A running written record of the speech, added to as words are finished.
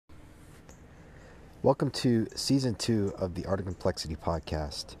Welcome to Season 2 of the Art of Complexity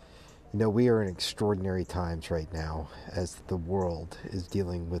podcast. We are in extraordinary times right now as the world is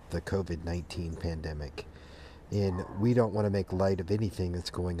dealing with the COVID-19 pandemic. And we don't want to make light of anything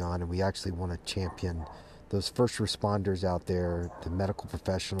that's going on, and we actually want to champion those first responders out there, the medical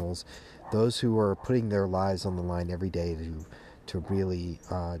professionals, those who are putting their lives on the line every day to really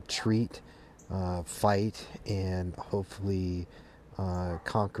treat, fight, and hopefully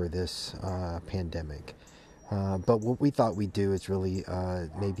conquer this pandemic. But what we thought we'd do is really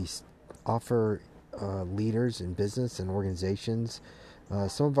maybe offer leaders in business and organizations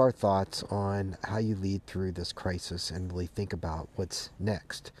some of our thoughts on how you lead through this crisis and really think about what's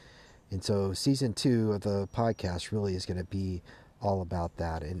next. And so season 2 of the podcast really is going to be all about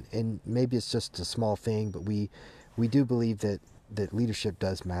that. And maybe it's just a small thing, but we do believe that leadership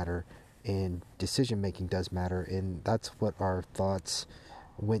does matter and decision making does matter, and that's what our thoughts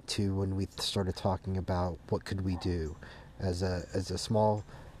went to when we started talking about what could we do as a small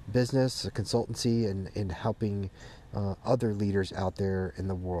business, a consultancy, and helping other leaders out there in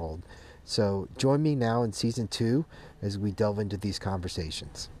the world. So join me now in season 2 as we delve into these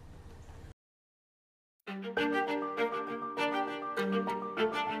conversations.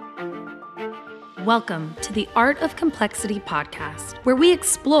 Welcome to the Art of Complexity podcast, where we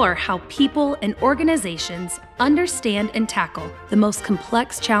explore how people and organizations understand and tackle the most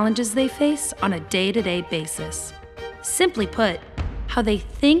complex challenges they face on a day-to-day basis. Simply put, how they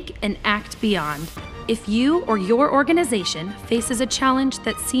think and act beyond. If you or your organization faces a challenge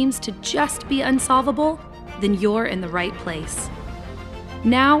that seems to just be unsolvable, then you're in the right place.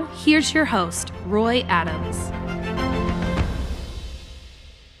 Now, here's your host, Roy Adams.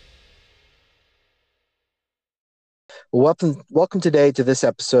 Welcome today to this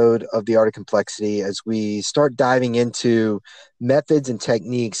episode of The Art of Complexity as we start diving into methods and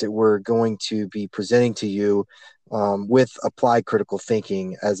techniques that we're going to be presenting to you with applied critical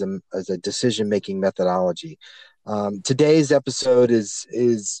thinking as a decision-making methodology. Today's episode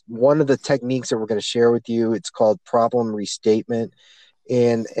is one of the techniques that we're going to share with you. It's called problem restatement,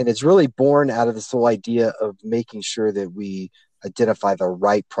 and it's really born out of this whole idea of making sure that we identify the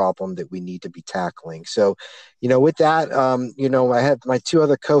right problem that we need to be tackling. So, with that, I have my two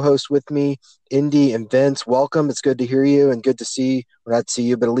other co-hosts with me, Indy and Vince. Welcome. It's good to hear you and good to see, or not see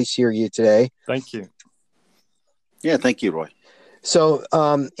you, but at least hear you today. Thank you. Yeah, thank you, Roy. So,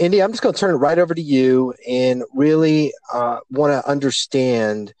 Indy, I'm just going to turn it right over to you and really want to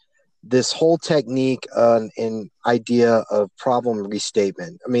understand this whole technique and idea of problem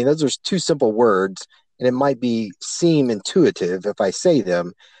restatement. I mean, those are two simple words, and it might seem intuitive if I say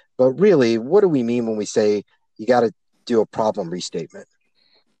them, but really, what do we mean when we say you got to do a problem restatement?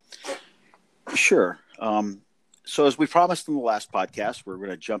 Sure. So as we promised in the last podcast, we're going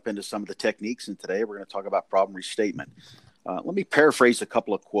to jump into some of the techniques, and today we're going to talk about problem restatement. Let me paraphrase a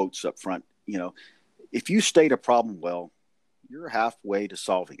couple of quotes up front. If you state a problem well, you're halfway to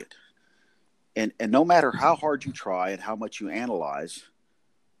solving it. And no matter how hard you try and how much you analyze,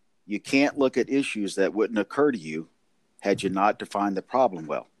 you can't look at issues that wouldn't occur to you had you not defined the problem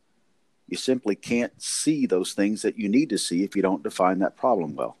well. You simply can't see those things that you need to see if you don't define that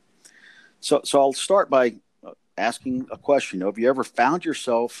problem well. So I'll start by asking a question. Have you ever found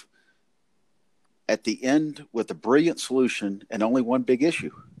yourself at the end with a brilliant solution and only one big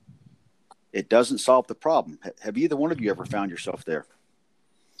issue? It doesn't solve the problem. Have either one of you ever found yourself there?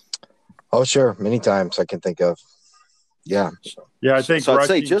 Oh, sure. Many times I can think of. Yeah. Yeah, I think So I'd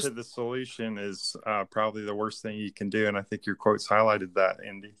say rushing to the solution is probably the worst thing you can do. And I think your quotes highlighted that,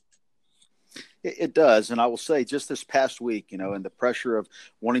 Indy. It does. And I will say just this past week, in the pressure of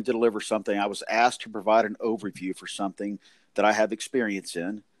wanting to deliver something, I was asked to provide an overview for something that I have experience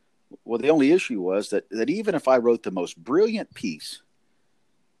in. Well, the only issue was that even if I wrote the most brilliant piece,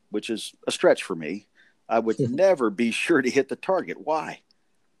 which is a stretch for me, I would never be sure to hit the target. Why?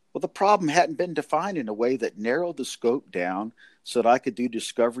 Well, the problem hadn't been defined in a way that narrowed the scope down so that I could do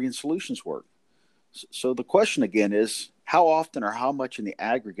discovery and solutions work. So the question again is, how often or how much in the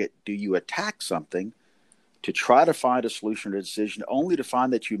aggregate do you attack something to try to find a solution or a decision only to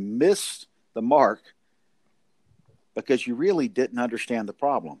find that you missed the mark because you really didn't understand the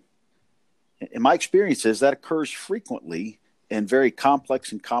problem? In my experience, that occurs frequently in very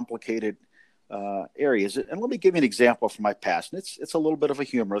complex and complicated areas. And let me give you an example from my past. And it's a little bit of a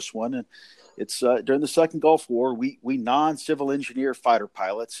humorous one. And it's during the Second Gulf War, we non-civil engineer fighter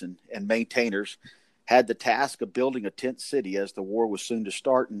pilots and maintainers had the task of building a tent city as the war was soon to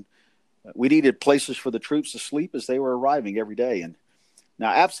start. And we needed places for the troops to sleep as they were arriving every day. And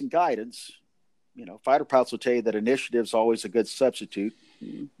now, absent guidance, fighter pilots will tell you that initiative is always a good substitute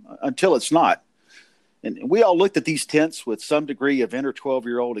until it's not. And we all looked at these tents with some degree of inner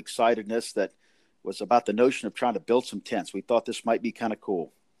 12-year-old excitedness that was about the notion of trying to build some tents. We thought this might be kind of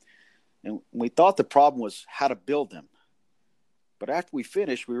cool. And we thought the problem was how to build them. But after we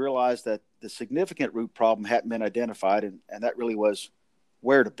finished, we realized that the significant root problem hadn't been identified, and that really was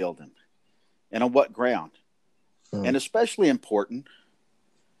where to build them and on what ground. And especially important,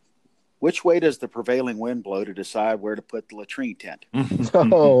 which way does the prevailing wind blow to decide where to put the latrine tent?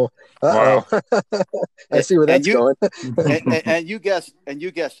 Oh, Wow. I see where that's going. and you guessed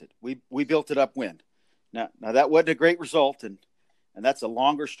it. We built it upwind. Now that wasn't a great result, and that's a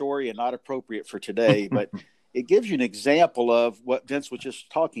longer story and not appropriate for today, but it gives you an example of what Vince was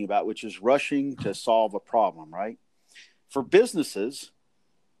just talking about, which is rushing to solve a problem, right? For businesses,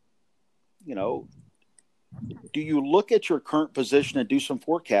 do you look at your current position and do some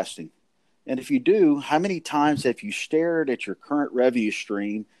forecasting? And if you do, how many times have you stared at your current revenue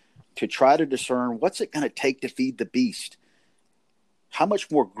stream to try to discern what's it going to take to feed the beast? How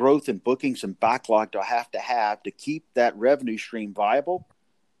much more growth in bookings and backlog do I have to keep that revenue stream viable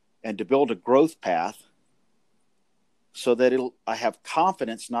and to build a growth path so that I have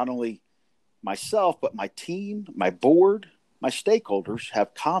confidence, not only myself, but my team, my board, my stakeholders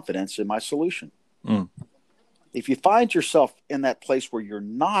have confidence in my solution. If you find yourself in that place where you're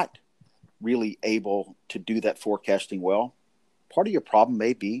not really able to do that forecasting well, part of your problem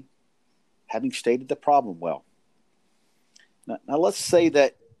may be having stated the problem well. Now let's say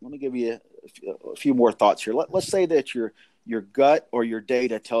that, let me give you a few more thoughts here. Let's say that your gut or your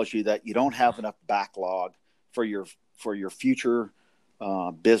data tells you that you don't have enough backlog for your future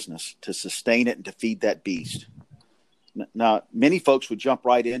business to sustain it and to feed that beast. Now, many folks would jump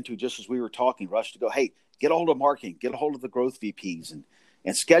right into, just as we were talking, Rush, to go, hey, get a hold of marketing, get a hold of the growth VPs,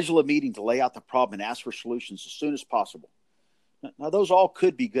 and schedule a meeting to lay out the problem and ask for solutions as soon as possible. Now, those all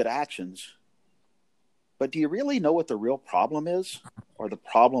could be good actions, but do you really know what the real problem is, or the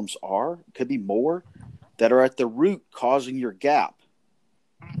problems are? It could be more that are at the root causing your gap.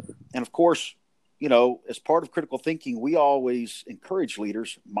 And of course, as part of critical thinking, we always encourage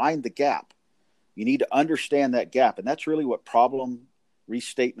leaders, mind the gap. You need to understand that gap. And that's really what problem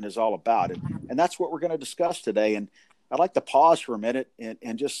restatement is all about. And that's what we're going to discuss today. And I'd like to pause for a minute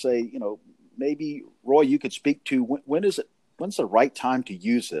and just say, maybe Roy, you could speak to when's the right time to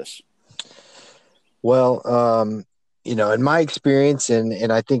use this? Well, in my experience,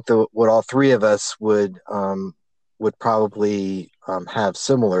 and I think what all three of us would probably have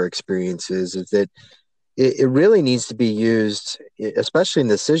similar experiences, is that it really needs to be used, especially in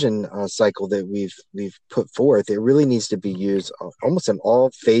the decision cycle that we've put forth. It really needs to be used almost in all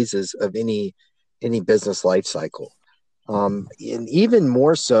phases of any business life cycle, and even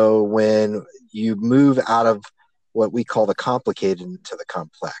more so when you move out of what we call the complicated into the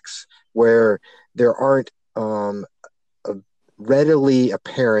complex, where there aren't readily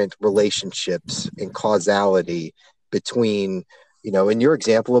apparent relationships and causality between, in your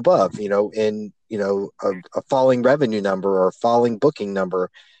example above, in a falling revenue number or a falling booking number,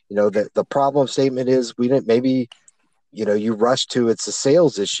 the problem statement is you rush to it's a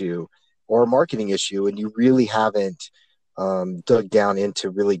sales issue or a marketing issue, and you really haven't dug down into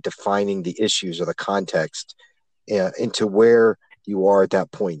really defining the issues or the context into where you are at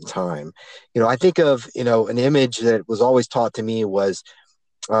that point in time. I think of, an image that was always taught to me was,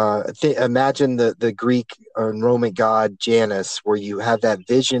 imagine the Greek and Roman god Janus, where you have that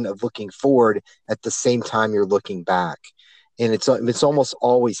vision of looking forward at the same time you're looking back, and it's almost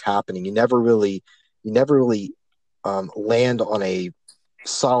always happening. You never really land on a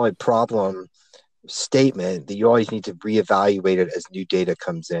solid problem statement. That you always need to reevaluate it as new data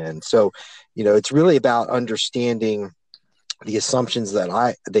comes in. So, it's really about understanding the assumptions that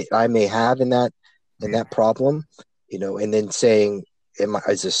I may have in that problem, and then saying,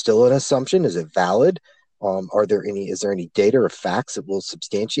 is this still an assumption? Is it valid? Is there any data or facts that will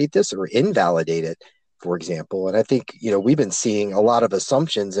substantiate this or invalidate it, for example? And I think, we've been seeing a lot of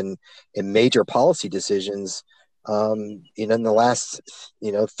assumptions in major policy decisions, in the last,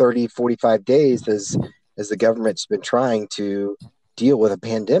 30, 45 days as the government's been trying to deal with a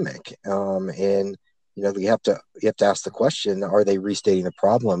pandemic. And you have to ask the question: are they restating the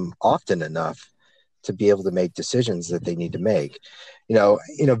problem often enough to be able to make decisions that they need to make?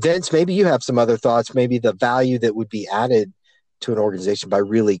 Vince, maybe you have some other thoughts. Maybe the value that would be added to an organization by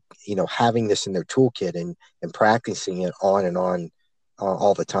really, having this in their toolkit and practicing it on and on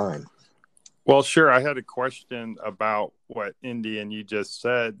all the time. Well, sure. I had a question about what Indy and you just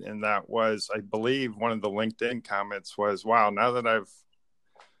said, and that was, I believe one of the LinkedIn comments was, wow, now that I've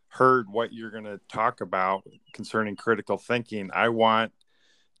heard what you're going to talk about concerning critical thinking, I want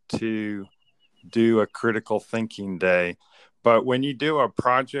to do a critical thinking day. But when you do a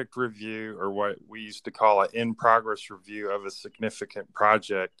project review, or what we used to call an in-progress review of a significant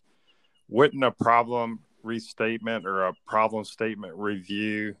project, wouldn't a problem restatement or a problem statement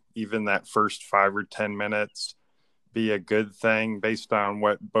review, even that first 5 or 10 minutes, be a good thing based on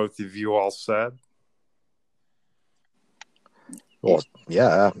what both of you all said? Well,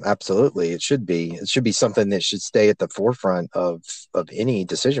 yeah, absolutely. It should be. It should be something that should stay at the forefront of any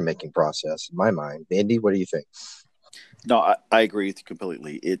decision-making process, in my mind. Andy, what do you think? No, I agree with you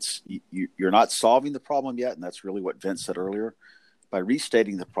completely. It's you're not solving the problem yet, and that's really what Vince said earlier. By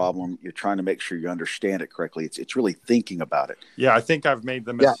restating the problem, you're trying to make sure you understand it correctly. It's really thinking about it. Yeah, I think I've made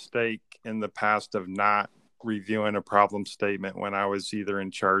the mistake in the past of not reviewing a problem statement when I was either in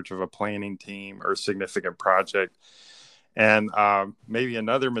charge of a planning team or a significant project. And maybe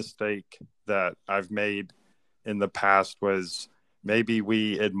another mistake that I've made in the past was maybe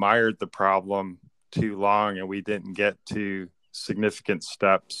we admired the problem too long and we didn't get to significant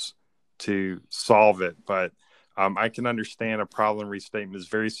steps to solve it. But I can understand a problem restatement is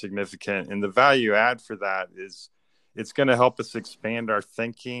very significant. And the value add for that is it's going to help us expand our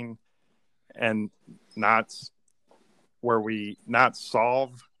thinking and not where we not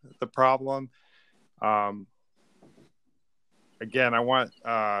solve the problem. Again,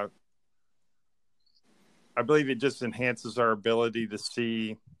 I believe it just enhances our ability to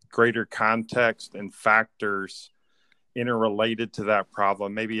see greater context and factors interrelated to that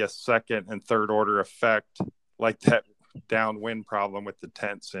problem, maybe a second and third order effect, like that downwind problem with the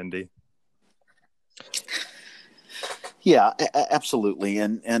tent, Cindy. Yeah, absolutely.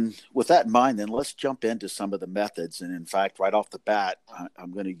 And with that in mind, then let's jump into some of the methods. And in fact, right off the bat,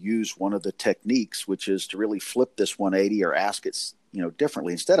 I'm going to use one of the techniques, which is to really flip this 180 or ask it,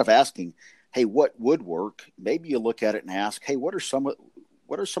 differently. Instead of asking, hey, what would work? Maybe you look at it and ask, hey, what are some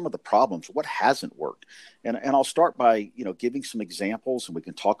of the problems? What hasn't worked? And I'll start by, giving some examples, and we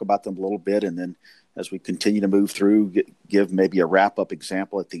can talk about them a little bit. And then as we continue to move through, give maybe a wrap up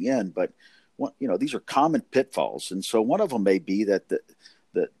example at the end. But these are common pitfalls. And so one of them may be that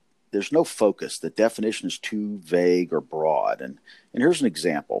there's no focus. The definition is too vague or broad. And here's an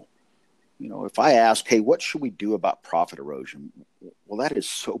example. If I ask, hey, what should we do about profit erosion? Well, that is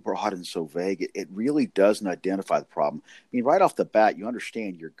so broad and so vague. It really doesn't identify the problem. I mean, right off the bat, you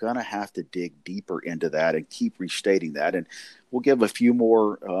understand you're going to have to dig deeper into that and keep restating that. And we'll give a few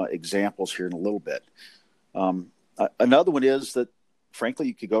more examples here in a little bit. Another one is that, frankly,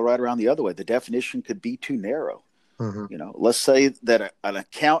 you could go right around the other way. The definition could be too narrow. Mm-hmm. Let's say that an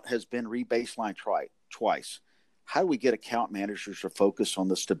account has been rebaselined twice. How do we get account managers to focus on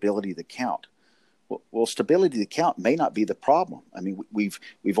the stability of the account? Well, stability of the account may not be the problem. I mean, we've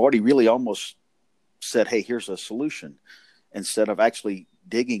already really almost said, hey, here's a solution, instead of actually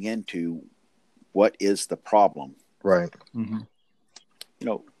digging into what is the problem. Right. Mm-hmm.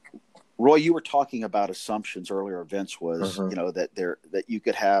 Roy, you were talking about assumptions earlier. Vince was, that you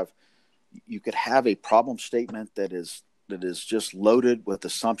could have a problem statement that is just loaded with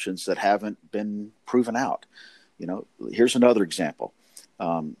assumptions that haven't been proven out. Here's another example.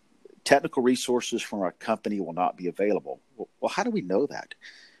 Technical resources from our company will not be available. Well, how do we know that?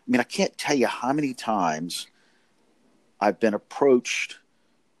 I mean, I can't tell you how many times I've been approached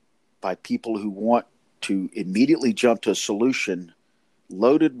by people who want to immediately jump to a solution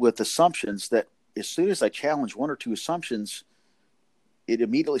loaded with assumptions that as soon as I challenge one or two assumptions, it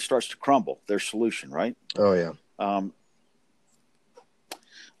immediately starts to crumble their solution, right? Oh, yeah.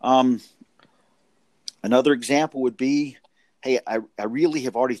 Another example would be, hey, I really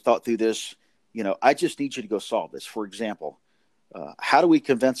have already thought through this. I just need you to go solve this. For example, how do we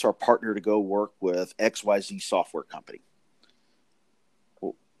convince our partner to go work with XYZ software company?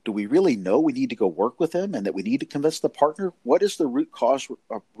 Well, do we really know we need to go work with them and that we need to convince the partner? What is the root cause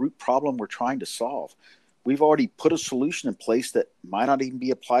or root problem we're trying to solve? We've already put a solution in place that might not even be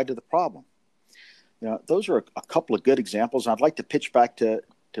applied to the problem. Those are a couple of good examples. I'd like to pitch back to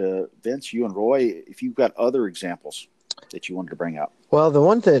Vince, you and Roy, if you've got other examples that you wanted to bring up. Well, the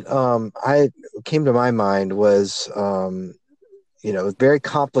one that I came to my mind was, a very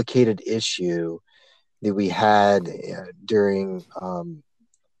complicated issue that we had during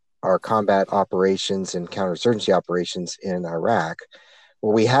our combat operations and counterinsurgency operations in Iraq,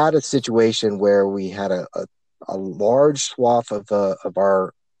 where we had a situation where we had a large swath of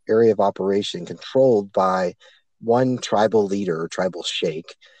our area of operation controlled by one tribal leader, tribal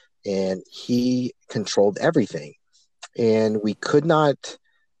sheikh, and he controlled everything. And we could not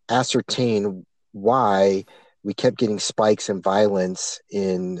ascertain why we kept getting spikes in violence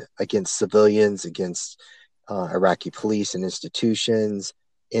against civilians, against Iraqi police and institutions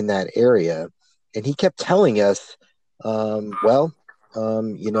in that area. And he kept telling us,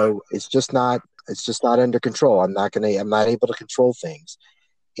 it's just not under control. I'm not able to control things.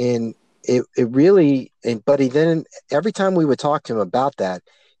 And it really, but he then, every time we would talk to him about that,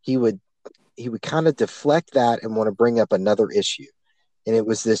 he would kind of deflect that and want to bring up another issue. And it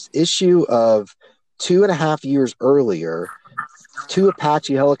was this issue of 2.5 years earlier, 2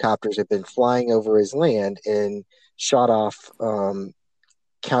 Apache helicopters had been flying over his land and shot off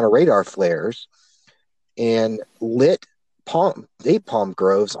counter radar flares and lit date palm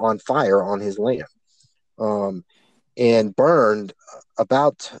groves on fire on his land, and burned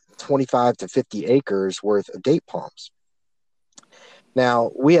about 25 to 50 acres worth of date palms.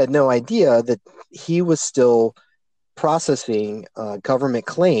 Now, we had no idea that he was still processing a government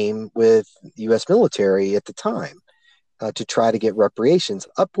claim with the U.S. military at the time to try to get reparations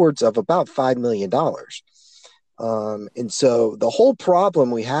upwards of about $5 million. And so the whole problem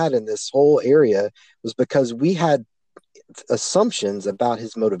we had in this whole area was because we had assumptions about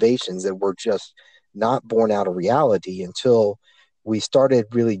his motivations that were just not borne out of reality until we started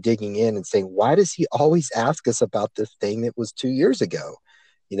really digging in and saying, why does he always ask us about this thing that was 2 years ago?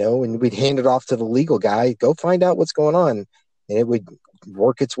 And we'd hand it off to the legal guy, go find out what's going on. And it would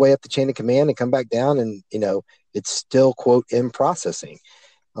work its way up the chain of command and come back down. And, it's still, quote, in processing.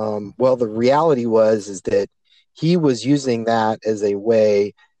 Well, the reality is that he was using that as a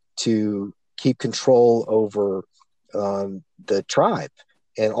way to keep control over the tribe,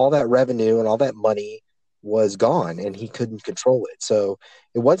 and all that revenue and all that money was gone, and he couldn't control it. So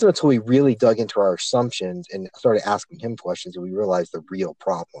it wasn't until we really dug into our assumptions and started asking him questions that we realized the real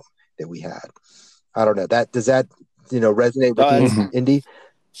problem that we had. I don't know. Does that resonate with you, Indy?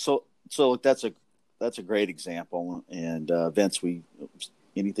 So that's a great example. And Vince,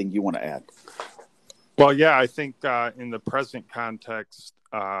 anything you want to add? Well, yeah, I think in the present context,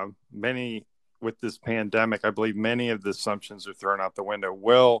 with this pandemic, I believe many of the assumptions are thrown out the window.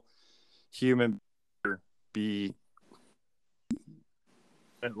 Will human be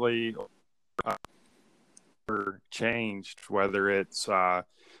or changed, whether it's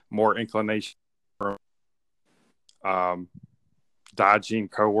more inclination for dodging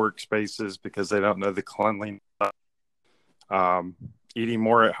co-work spaces because they don't know the cleanliness, eating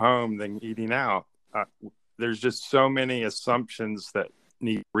more at home than eating out. There's just so many assumptions that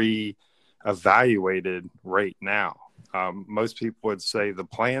need re-evaluated right now. Most people would say the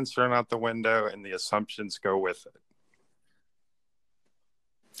plan's thrown out the window and the assumptions go with it.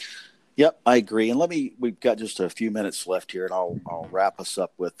 Yep, I agree. And we've got just a few minutes left here, and I'll wrap us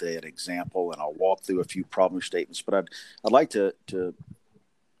up with an example, and I'll walk through a few problem statements. But I'd like to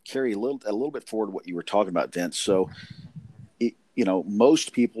carry a little bit forward what you were talking about, Vince. So,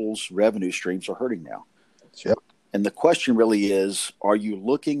 most people's revenue streams are hurting now. Yep. And the question really is, are you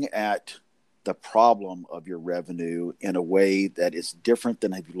looking at the problem of your revenue in a way that is different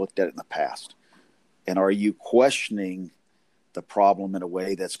than have you looked at it in the past? And are you questioning the problem in a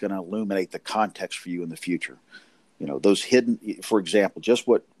way that's going to illuminate the context for you in the future? Those hidden, for example, just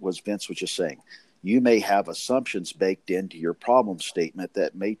what Vince was just saying, you may have assumptions baked into your problem statement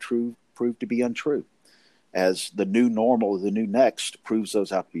that may prove to be untrue, as the new normal, the new next, proves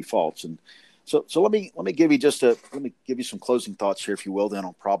those out to be false. And so let me give you some closing thoughts here, if you will, then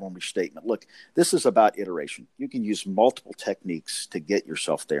on problem restatement. Look, this is about iteration. You can use multiple techniques to get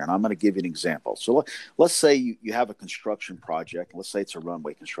yourself there, and I'm going to give you an example. So let's say you have a construction project. Let's say it's a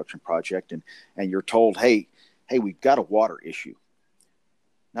runway construction project, and you're told, hey, we've got a water issue.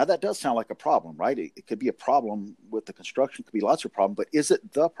 Now, that does sound like a problem, right? It could be a problem with the construction. It could be lots of problems, but is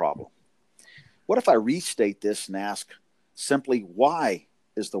it the problem? What if I restate this and ask simply, why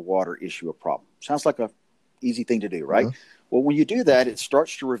is the water issue a problem? Sounds like a easy thing to do, right? Mm-hmm. Well, when you do that, it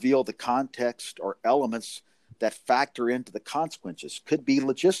starts to reveal the context or elements that factor into the consequences. Could be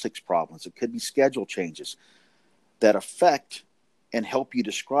logistics problems. It could be schedule changes that affect and help you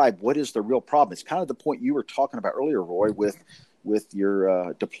describe what is the real problem. It's kind of the point you were talking about earlier, Roy, with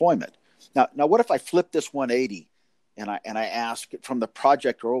your deployment. Now, what if I flip this 180 and I ask from the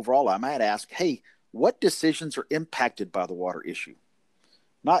project or overall, I might ask, hey, what decisions are impacted by the water issue?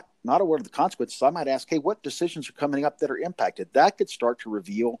 Not aware of the consequences. I might ask, hey, what decisions are coming up that are impacted? That could start to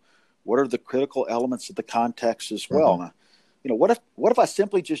reveal what are the critical elements of the context as well. Mm-hmm. Now, what if I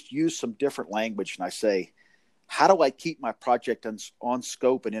simply just use some different language and I say, how do I keep my project on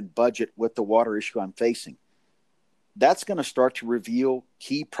scope and in budget with the water issue I'm facing? That's going to start to reveal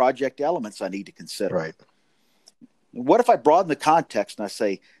key project elements I need to consider. Right. What if I broaden the context and I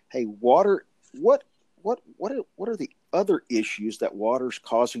say, hey, water, what are the other issues that water's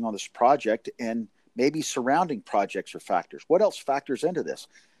causing on this project and maybe surrounding projects or factors? What else factors into this?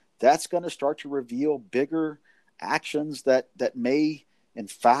 that's going to start to reveal bigger actions that may, in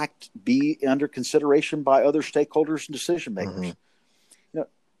fact, be under consideration by other stakeholders and decision makers.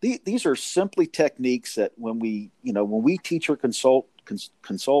 These are simply techniques that when we teach or consult,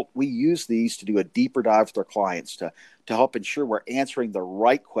 we use these to do a deeper dive with our clients to help ensure we're answering the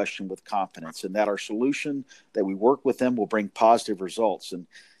right question with confidence, and that our solution that we work with them will bring positive results. And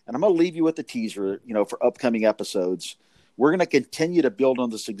I'm going to leave you with the teaser, for upcoming episodes. We're going to continue to build on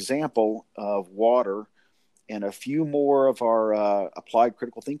this example of water and a few more of our applied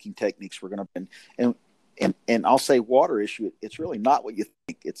critical thinking techniques. We're going to, and I'll say water issue, it's really not what you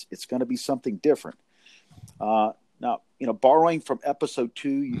think. It's going to be something different. Now, borrowing from episode 2,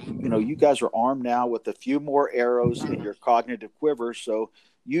 you guys are armed now with a few more arrows in your cognitive quiver, so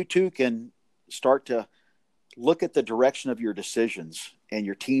you too can start to look at the direction of your decisions and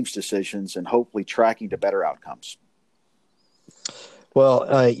your team's decisions, and hopefully tracking to better outcomes. Well,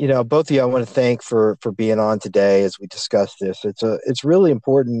 both of you, I want to thank for being on today as we discuss this. It's really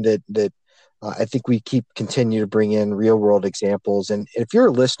important that I think we continue to bring in real world examples. And if you're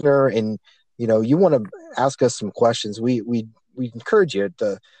a listener and you want to ask us some questions, we encourage you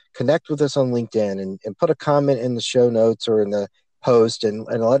to connect with us on LinkedIn and put a comment in the show notes or in the post and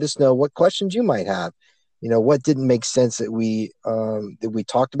let us know what questions you might have. What didn't make sense that we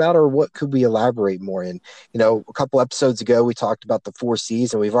talked about, or what could we elaborate more in? A couple episodes ago, we talked about the 4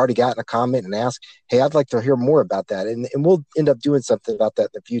 C's, and we've already gotten a comment and asked, hey, I'd like to hear more about that. And we'll end up doing something about that in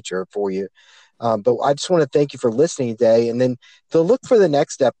the future for you. But I just want to thank you for listening today, and then to look for the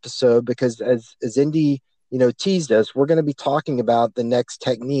next episode, because as Indy, teased us, we're going to be talking about the next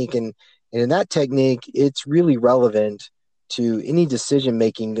technique, and in that technique, it's really relevant to any decision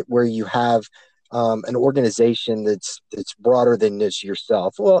making where you have an organization that's broader than just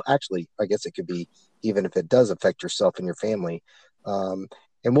yourself. Well, actually, I guess it could be even if it does affect yourself and your family. And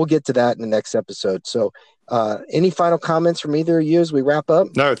we'll get to that in the next episode. So, any final comments from either of you as we wrap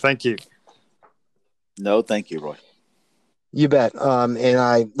up? No, thank you. No, thank you, Roy. You bet. And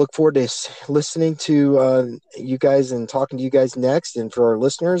I look forward to listening to you guys and talking to you guys next. And for our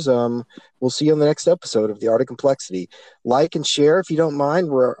listeners, we'll see you on the next episode of The Art of Complexity. Like and share if you don't mind.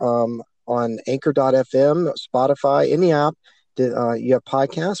 We're on Anchor.fm, Spotify, any app that you have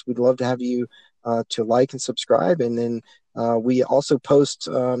podcasts. We'd love to have you to like and subscribe. And then we also post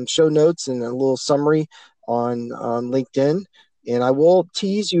show notes and a little summary on LinkedIn. And I will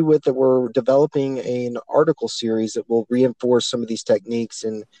tease you with that we're developing an article series that will reinforce some of these techniques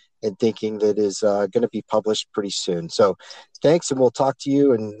and thinking that is going to be published pretty soon. So thanks, and we'll talk to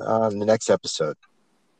you in the next episode.